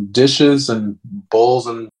got some dishes and bowls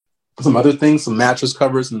and some other things, some mattress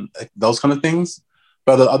covers and those kind of things.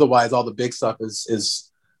 But otherwise, all the big stuff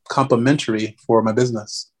is complimentary for my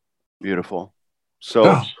business. Beautiful. So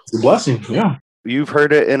yeah, it's a blessing. Yeah. You've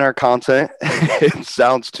heard it in our content. It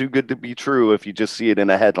sounds too good to be true if you just see it in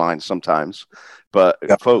a headline sometimes. But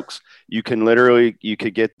folks, you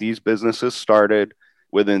could get these businesses started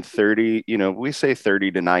within 30, we say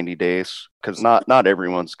 30 to 90 days, because not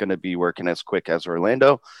everyone's going to be working as quick as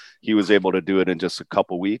Orlando. He was able to do it in just a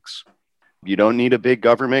couple weeks. You don't need a big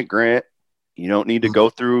government grant. You don't need to go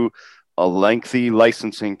through a lengthy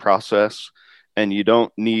licensing process. And you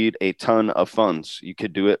don't need a ton of funds. You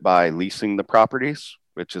could do it by leasing the properties,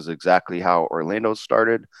 which is exactly how Orlando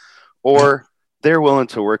started. Or they're willing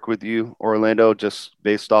to work with you, Orlando, just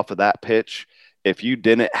based off of that pitch. If you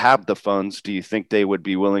didn't have the funds, do you think they would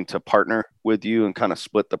be willing to partner with you and kind of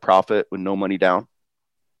split the profit with no money down?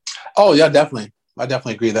 Oh, yeah, definitely. I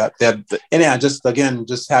definitely agree that. And yeah, just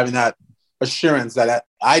having that assurance that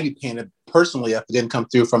I'd be paying it personally if it didn't come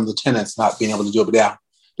through from the tenants not being able to do it. But yeah.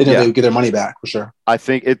 They would get their money back for sure. I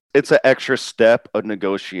think it's an extra step of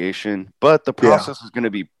negotiation, but the process is going to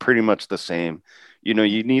be pretty much the same. You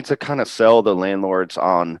need to kind of sell the landlords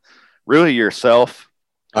on really yourself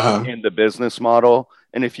in the business model.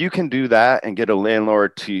 And if you can do that and get a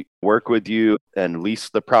landlord to work with you and lease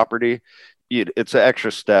the property, it's an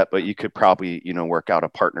extra step, but you could probably, work out a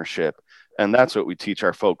partnership. And that's what we teach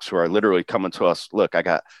our folks who are literally coming to us. Look, I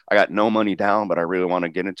got no money down, but I really want to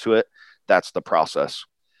get into it. That's the process.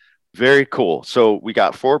 Very cool. So we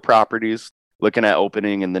got 4 properties looking at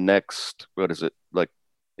opening in the next,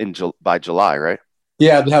 by July, right?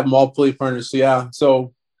 Yeah, they have them all fully furnished. Yeah.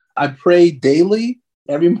 So I pray daily,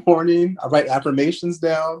 every morning. I write affirmations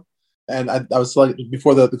down. And I was like,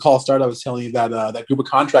 before the call started, I was telling you that that group of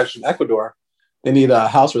contractors from Ecuador, they need a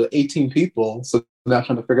house for 18 people. So now I'm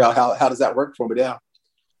trying to figure out how does that work for them. But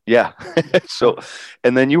yeah. Yeah. So,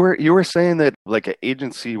 and then you were saying that like an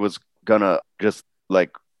agency was gonna just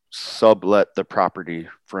like sublet the property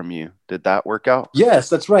from you. Did that work out? Yes,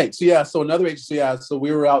 that's right. So another agency. So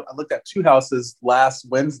we were out. I looked at 2 houses last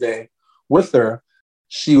Wednesday with her.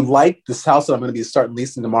 She liked this house that I'm going to be starting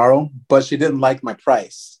leasing tomorrow, but she didn't like my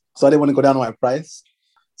price. So I didn't want to go down on my price.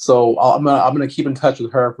 So I'm gonna keep in touch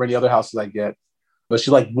with her for any other houses I get. But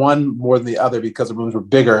she liked one more than the other because the rooms were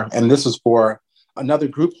bigger. And this was for another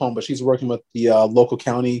group home, but she's working with the local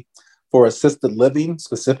county for assisted living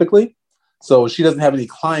specifically. So she doesn't have any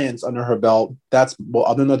clients under her belt. That's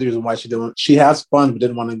another reason why she didn't. She has funds, but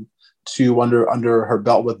didn't want to under her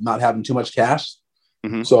belt with not having too much cash.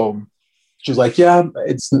 Mm-hmm. So she's like, yeah,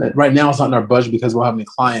 it's right now it's not in our budget because we don't have any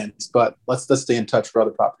clients, but let's stay in touch for other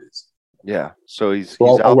properties. Yeah. So he's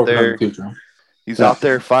I'll out work with her in there. the future. He's out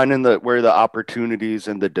there finding where the opportunities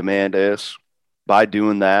and the demand is by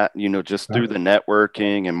doing that, just through the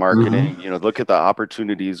networking and marketing. Mm-hmm. Look at the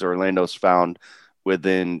opportunities Orlando's found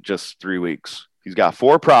within just 3 weeks. He's got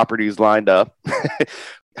 4 properties lined up.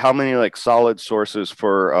 How many like solid sources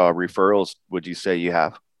for referrals would you say you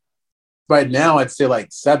have? Right now, I'd say like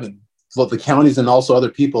 7. So the counties and also other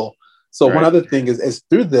people. So Right. One other thing is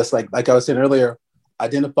through this, like I was saying earlier,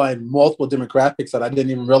 identifying multiple demographics that I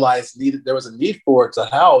didn't even realize there was a need for to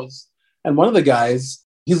house. And one of the guys,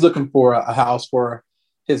 he's looking for a house for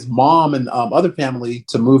his mom and other family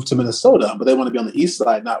to move to Minnesota, but they want to be on the east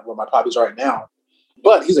side, not where my properties are right now.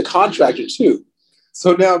 But he's a contractor too.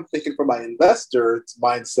 So now I'm thinking for my investor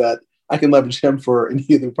mindset, I can leverage him for any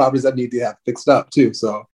of the properties I need to have fixed up too.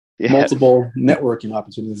 So multiple networking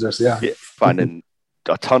opportunities there. So yeah. Finding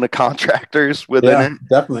a ton of contractors within it.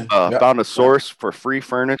 Definitely. Found a source for free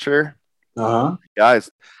furniture. Guys,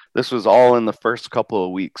 this was all in the first couple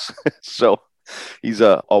of weeks. So he's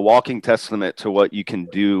a walking testament to what you can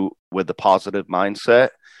do with the positive mindset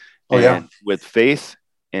and with faith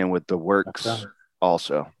and with the works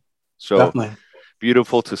also. So definitely.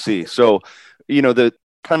 Beautiful to see. So, the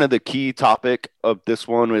kind of the key topic of this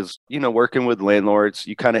one is, working with landlords.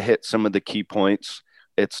 You kind of hit some of the key points.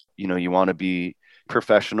 It's, you want to be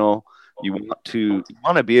professional. You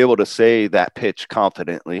want to be able to say that pitch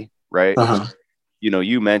confidently, right?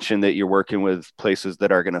 You mentioned that you're working with places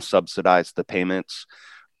that are going to subsidize the payments.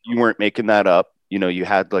 You weren't making that up. You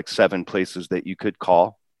had like 7 places that you could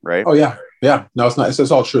call, right? Oh yeah. No, it's not.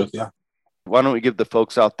 It's all truth. Yeah. Why don't we give the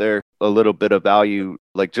folks out there a little bit of value,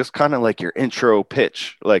 like just kind of like your intro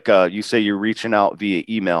pitch? Like you say you're reaching out via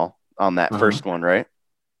email on that first one, right?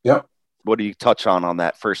 Yep. What do you touch on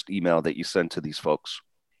that first email that you send to these folks?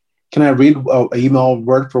 Can I read an email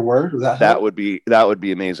word for word? That would be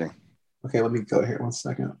amazing. Okay, let me go here 1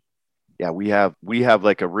 second. Yeah, we have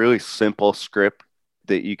like a really simple script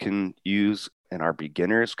that you can use in our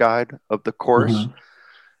beginner's guide of the course.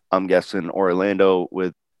 I'm guessing Orlando,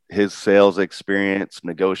 with his sales experience,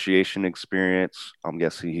 negotiation experience, I'm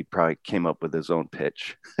guessing he probably came up with his own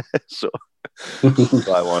pitch. So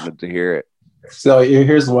I wanted to hear it. So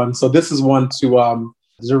here's one. So this is one to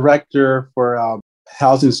director for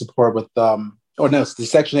housing support with it's the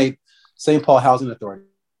Section 8 St. Paul Housing Authority.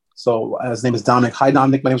 So his name is Dominic. Hi,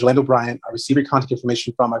 Dominic. My name is Orlando Bryant. I received your contact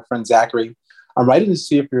information from my friend Zachary. I'm writing to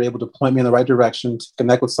see if you're able to point me in the right direction to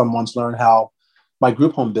connect with someone to learn how my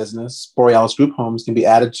group home business, Borealis Group Homes, can be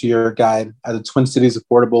added to your guide as a Twin Cities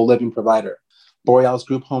affordable living provider. Borealis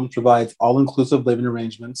Group Homes provides all-inclusive living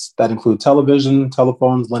arrangements that include television,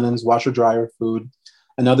 telephones, linens, washer, dryer, food,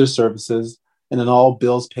 and other services in an all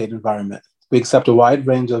bills paid environment. We accept a wide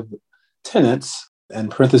range of tenants, in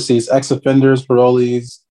parentheses, ex-offenders,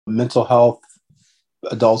 parolees, mental health,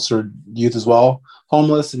 adults or youth as well,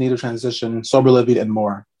 homeless, in need of transition, sober living, and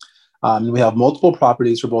more. We have multiple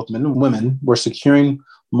properties for both men and women. We're securing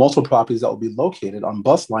multiple properties that will be located on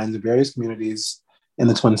bus lines in various communities in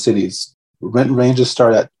the Twin Cities. Rent ranges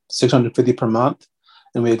start at $650 per month,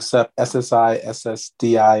 and we accept SSI,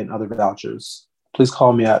 SSDI, and other vouchers. Please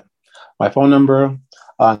call me at my phone number,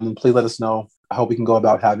 and please let us know how we can go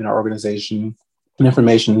about having our organization and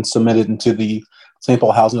information submitted into the St.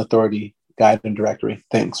 Paul Housing Authority guide and directory.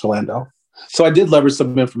 Thanks, Orlando. So I did leverage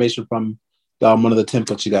some information from one of the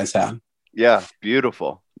templates you guys had. Yeah,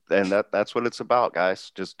 beautiful. And that's what it's about,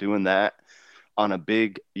 guys. Just doing that on a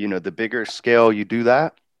big, the bigger scale you do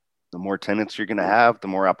that, the more tenants you're going to have, the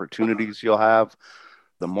more opportunities you'll have,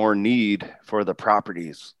 the more need for the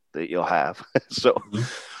properties that you'll have. So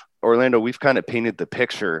Orlando, we've kind of painted the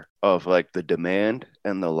picture of like the demand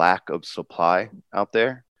and the lack of supply out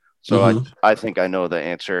there. So I think I know the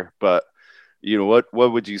answer, but what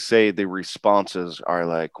would you say the responses are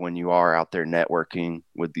like when you are out there networking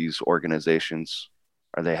with these organizations?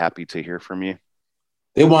 Are they happy to hear from you?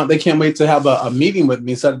 They can't wait to have a meeting with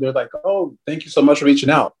me. So they're like, oh, thank you so much for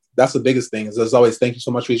reaching out. That's the biggest thing is there's always, thank you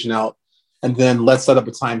so much for reaching out. And then let's set up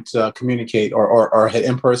a time to communicate or hit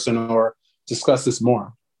in person or discuss this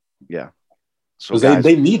more. Yeah. So because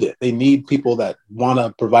they need it. They need people that want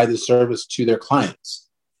to provide this service to their clients.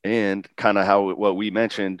 And kind of what we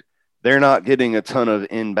mentioned, they're not getting a ton of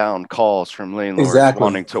inbound calls from landlords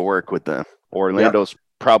wanting to work with them. Orlando's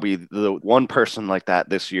probably the one person like that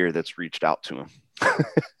this year that's reached out to him.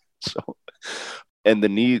 So, and the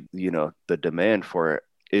need, the demand for it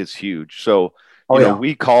is huge. So, Oh, you know, yeah.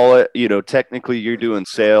 we call it, you know, technically you're doing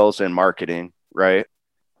sales and marketing, right?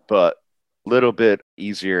 But a little bit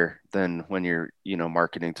easier than when you're, you know,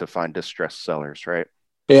 marketing to find distressed sellers, right?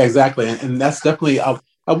 Yeah, exactly. And that's definitely, I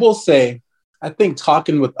will say, I think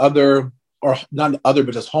talking with other, or not other,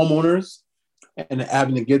 but just homeowners and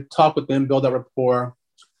having to talk with them, build that rapport,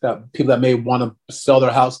 that people that may want to sell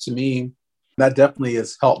their house to me, that definitely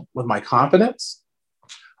has helped with my confidence.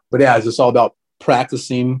 But yeah, it's just all about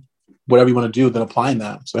practicing whatever you want to do, then applying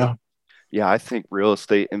that. So yeah. Yeah, I think real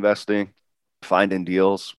estate investing, finding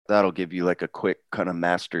deals, that'll give you like a quick kind of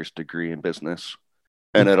master's degree in business.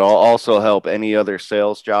 And it'll also help any other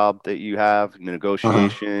sales job that you have,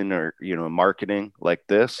 negotiation or, you know, marketing like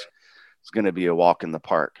this. It's going to be a walk in the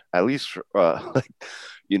park, at least, like,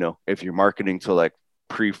 you know, if you're marketing to like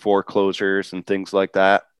pre-foreclosures and things like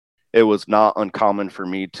that. It was not uncommon for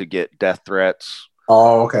me to get death threats.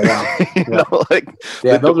 Oh, okay. Yeah. You Yeah. know, like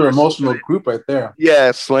Yeah, the those are doors, emotional group right there.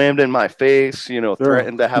 yeah, slammed in my face, you know, Sure.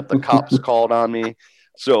 threatened to have the cops called on me.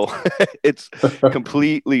 So it's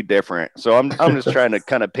completely different. So I'm just trying to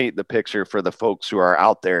kind of paint the picture for the folks who are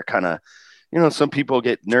out there kind of, you know, some people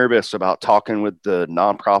get nervous about talking with the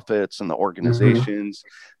nonprofits and the organizations.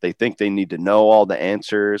 They think they need to know all the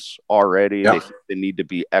answers already. Yeah. They think they need to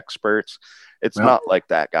be experts. It's Yeah. not like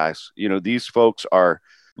that, guys. You know, these folks are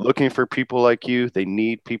looking for people like you. They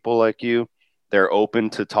need people like you. They're open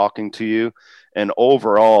to talking to you. And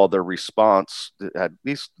overall, the response, at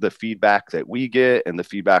least the feedback that we get and the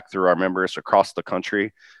feedback through our members across the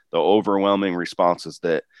country, the overwhelming response is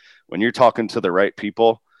that when you're talking to the right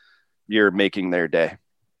people, you're making their day.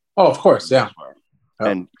 Oh, of course. Yeah.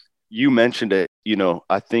 And you mentioned it, you know,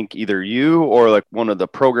 I think either you or like one of the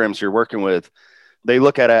programs you're working with, they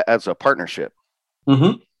look at it as a partnership.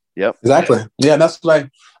 Yep. Exactly. Yeah. That's what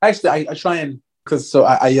I try and, because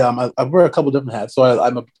I wear a couple different hats. So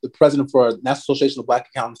I'm the president for a National Association of Black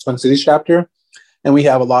Accountants Twin Cities chapter, and we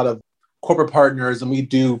have a lot of corporate partners, and we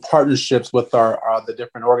do partnerships with the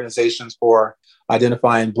different organizations for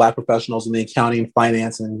identifying Black professionals in the accounting,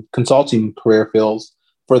 finance, and consulting career fields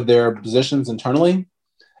for their positions internally,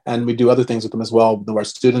 and we do other things with them as well, with our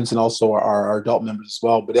students and also our adult members as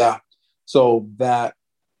well. But yeah, so that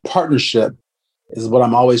partnership is what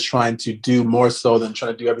I'm always trying to do, more so than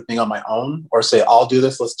trying to do everything on my own or say, I'll do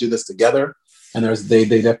this, let's do this together. And they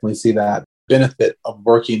definitely see that benefit of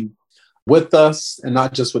working with us, and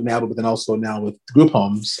not just with NABA, but then also now with group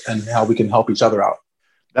homes and how we can help each other out.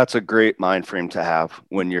 That's a great mind frame to have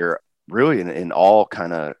when you're really in all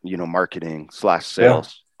kind of, you know, marketing / sales. Yeah.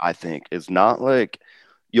 I think is not like,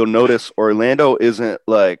 you'll notice Orlando isn't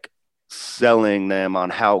like selling them on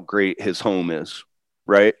how great his home is,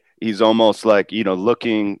 right? He's almost like, you know,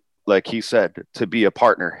 looking, like he said, to be a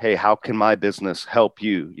partner. Hey, how can my business help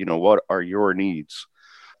you? You know, what are your needs?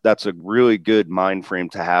 That's a really good mind frame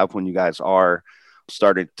to have when you guys are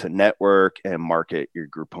starting to network and market your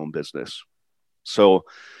group home business. So,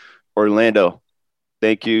 Orlando,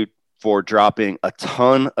 thank you for dropping a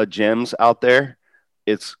ton of gems out there.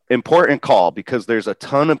 It's important call because there's a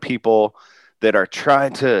ton of people that are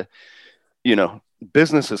trying to, you know,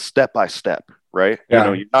 business is step by step, right? Yeah. You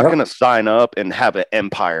know, you're not going to sign up and have an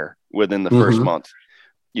empire within the first month.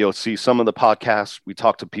 You'll see some of the podcasts. We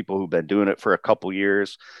talk to people who've been doing it for a couple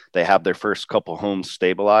years. They have their first couple homes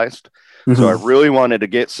stabilized. So I really wanted to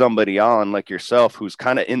get somebody on like yourself, who's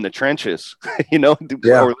kind of in the trenches, you know,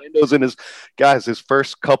 Orlando's in his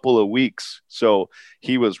first couple of weeks. So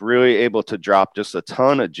he was really able to drop just a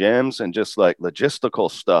ton of gems and just like logistical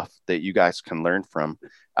stuff that you guys can learn from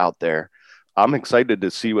out there. I'm excited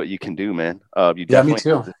to see what you can do, man. You definitely,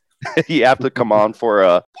 me too. You have to come on for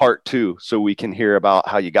a part 2 so we can hear about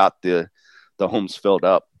how you got the homes filled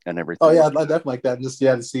up and everything. Oh yeah, I definitely like that. Just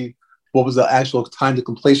to see what was the actual time to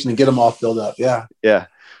completion and get them all filled up. Yeah.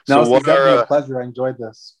 So it's definitely a pleasure. I enjoyed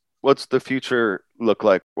this. What's the future look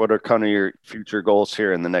like? What are kind of your future goals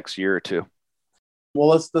here in the next year or two? Well,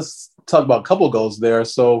 let's talk about a couple of goals there.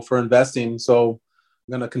 So for investing, I'm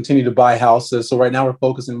going to continue to buy houses. So right now we're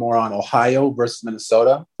focusing more on Ohio versus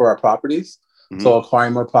Minnesota for our properties. So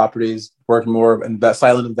acquiring more properties, working more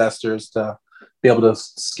silent investors to be able to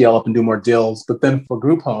scale up and do more deals. But then for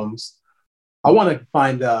group homes, I want to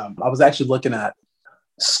find, I was actually looking at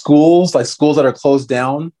schools that are closed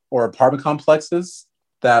down or apartment complexes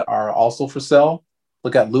that are also for sale.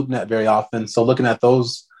 Look at LoopNet very often. So looking at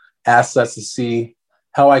those assets to see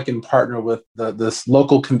how I can partner with the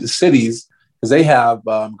local cities, because they have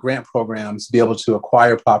grant programs to be able to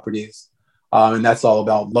acquire properties. And that's all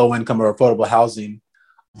about low income or affordable housing.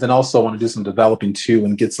 Then also want to do some developing too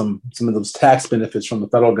and get some of those tax benefits from the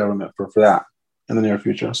federal government for that in the near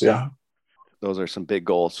future. So yeah. Those are some big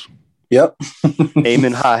goals. Yep.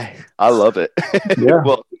 Aiming high. I love it. Yeah.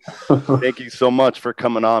 Well, thank you so much for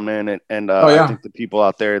coming on, man. And I think the people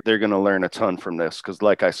out there, they're going to learn a ton from this. Because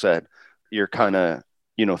like I said, you're kind of,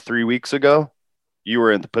 3 weeks ago, you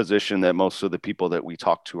were in the position that most of the people that we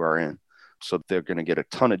talk to are in. So they're going to get a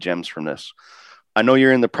ton of gems from this. I know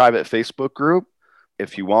you're in the private Facebook group.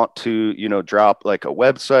 If you want to, drop like a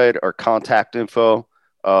website or contact info.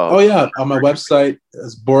 On my website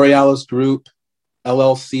is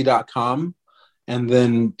borealisgroupllc.com, and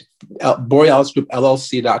then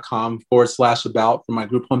borealisgroupllc.com/about for my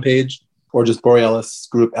group homepage, or just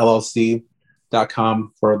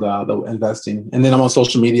borealisgroupllc.com for the investing. And then I'm on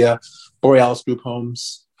social media, Borealis Group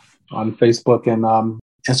Homes on Facebook and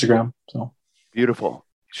Instagram. So beautiful.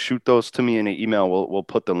 Shoot those to me in an email. We'll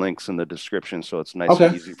put the links in the description so it's nice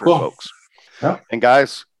and easy for folks. Yeah. And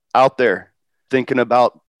guys out there thinking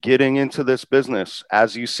about getting into this business,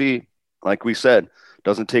 as you see, like we said,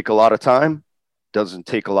 doesn't take a lot of time, doesn't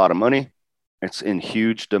take a lot of money. It's in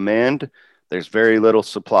huge demand. There's very little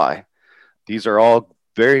supply. These are all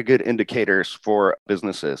very good indicators for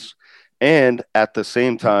businesses. And at the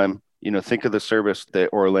same time, think of the service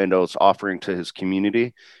that Orlando is offering to his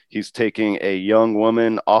community. He's taking a young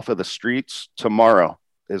woman off of the streets tomorrow,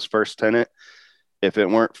 his first tenant. If it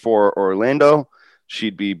weren't for Orlando,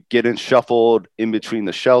 she'd be getting shuffled in between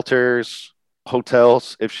the shelters,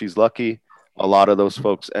 hotels, if she's lucky. A lot of those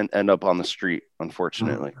folks end up on the street,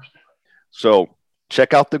 unfortunately. So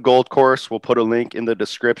check out the Gold Course. We'll put a link in the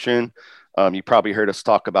description. You probably heard us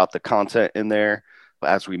talk about the content in there.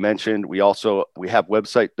 As we mentioned, we have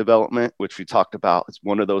website development, which we talked about. It's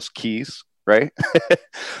one of those keys, right?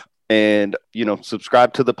 And,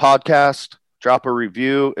 subscribe to the podcast, drop a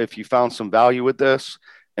review if you found some value with this,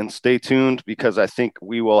 and stay tuned because I think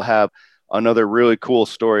we will have another really cool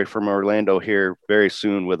story from Orlando here very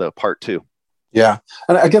soon with a part 2. Yeah.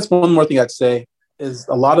 And I guess one more thing I'd say is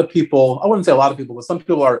a lot of people, I wouldn't say a lot of people, but some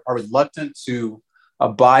people are reluctant to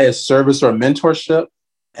buy a service or a mentorship.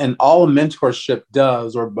 And all a mentorship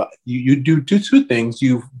does, or you do two things.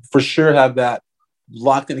 You for sure have that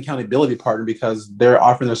locked in accountability partner because they're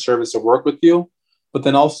offering their service to work with you. But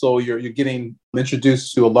then also you're getting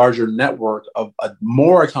introduced to a larger network of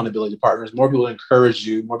more accountability partners, more people to encourage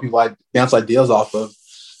you, more people bounce ideas off of.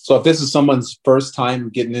 So if this is someone's first time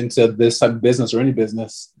getting into this type of business or any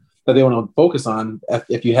business that they want to focus on,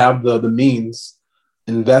 if you have the means,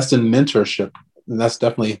 invest in mentorship. And that's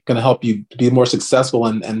definitely going to help you be more successful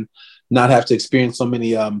and not have to experience so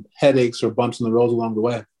many headaches or bumps in the road along the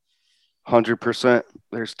way. 100%.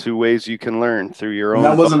 There's 2 ways you can learn through your own.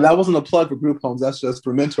 That wasn't a plug for group homes. That's just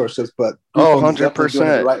for mentorships. But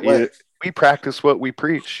 100%. Right, we practice what we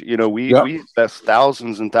preach. We invest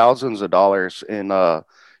thousands and thousands of dollars in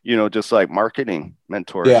just like marketing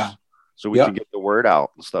mentors. Yeah. So we can get the word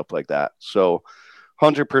out and stuff like that. So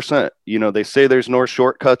 100%. They say there's no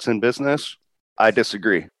shortcuts in business. I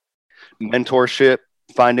disagree. Mentorship,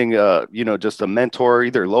 finding just a mentor,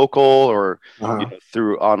 either local or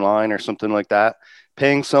through online or something like that,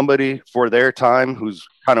 paying somebody for their time who's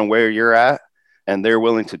kind of where you're at and they're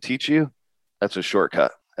willing to teach you, that's a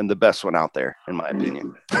shortcut and the best one out there, in my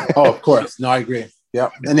opinion. Oh, of course. No, I agree. Yeah.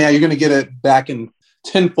 And you're going to get it back in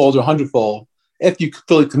 10-fold or 100-fold if you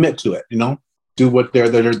fully commit to it, do what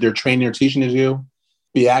they're training or teaching you to do.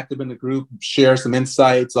 Be active in the group, share some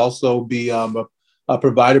insights, also be a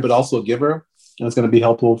provider, but also a giver. And it's going to be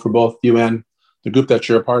helpful for both you and the group that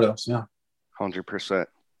you're a part of. So, yeah. 100%.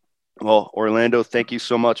 Well, Orlando, thank you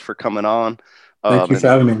so much for coming on. Thank you for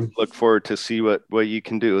having me. Look forward to see what you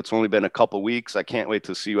can do. It's only been a couple weeks. I can't wait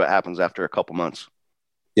to see what happens after a couple months.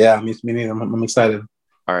 Yeah, me neither. I'm excited.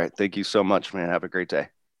 All right. Thank you so much, man. Have a great day.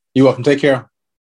 You're welcome. Take care.